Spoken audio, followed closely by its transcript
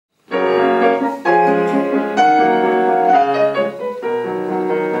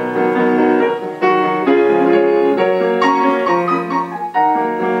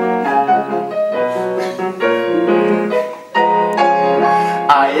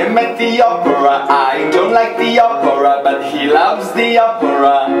am at the opera. I don't like the opera, but he loves the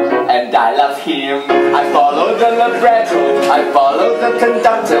opera, and I love him. I follow the libretto, I follow the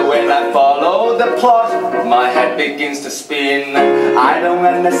conductor. When I follow the plot, my head begins to spin. I don't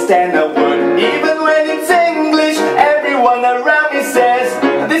understand a word, even when it's English. Everyone around me says,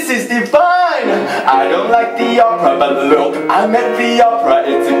 this is divine. I don't like the opera, but look, I'm at the opera.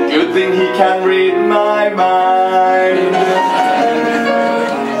 It's a good thing he can read my mind.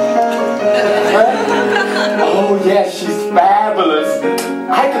 Oh yeah, she's fabulous.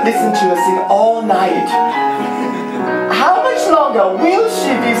 I could listen to her sing all night. How much longer will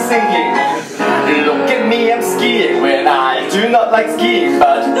she be singing? Look at me, I'm skiing when I do not like skiing,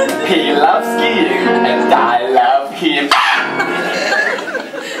 but he loves skiing and I love him.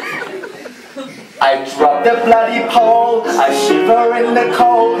 I drop the bloody pole, I shiver in the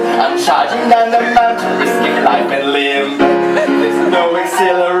cold. I'm charging down the mountain, risking life and limb. There's no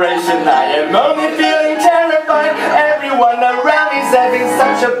exhilaration, I am only feeling terrified. Everyone around me's having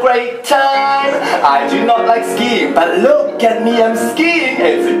such a great time. I do not like skiing, but look at me, I'm skiing.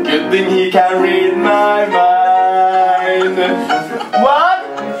 It's a good thing he can read my mind. What?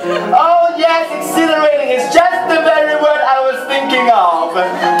 Oh yes, exhilarating is just the very word I was thinking of.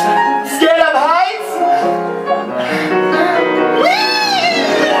 Scared of heights?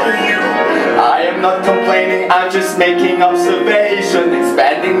 I am not complaining, I'm just making observation.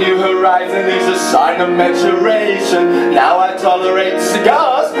 Expanding new horizon is a sign of maturation. Now I tolerate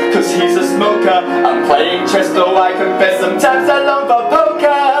cigars, cause he's a smoker. I'm playing chess though I confess sometimes I long for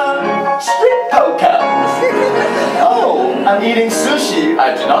poker. Strip poker. Oh, I'm eating sushi.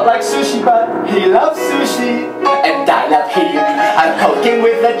 I do not like sushi, but he loves sushi, and I love him. I'm poking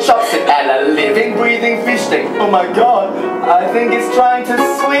with a chopstick at a living, breathing fish tank. Oh my god, I think it's trying to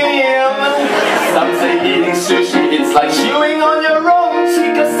swim. Some say eating sushi, it's like chewing on your own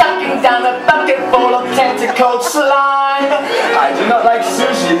cheek or sucking down a bucket full of tentacled slime. I do not like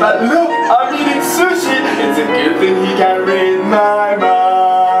sushi, but look, I'm eating sushi. It's a good thing he can read my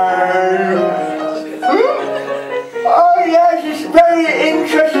mind. Oh yes, it's very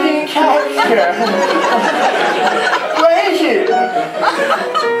interesting character. Where is it?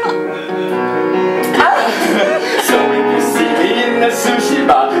 So if you see me in the sushi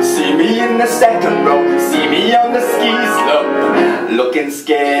bar, see me in the second row, see me on the ski slope, looking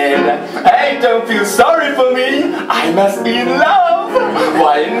scared. Hey, don't feel sorry for me, I must be in love.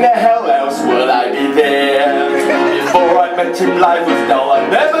 Why in the hell else would I be there? Before I met him, life was dull, I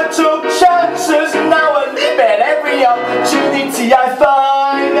never took chances. Now I live at every opportunity I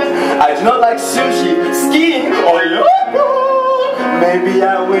find. I do not like sushi, skiing, or yoga. Maybe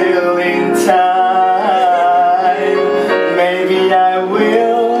I will in time. Maybe I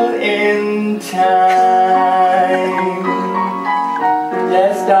will in time.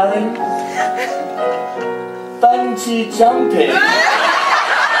 Yes, darling? Bungee jumping.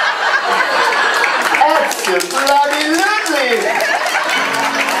 Absolutely.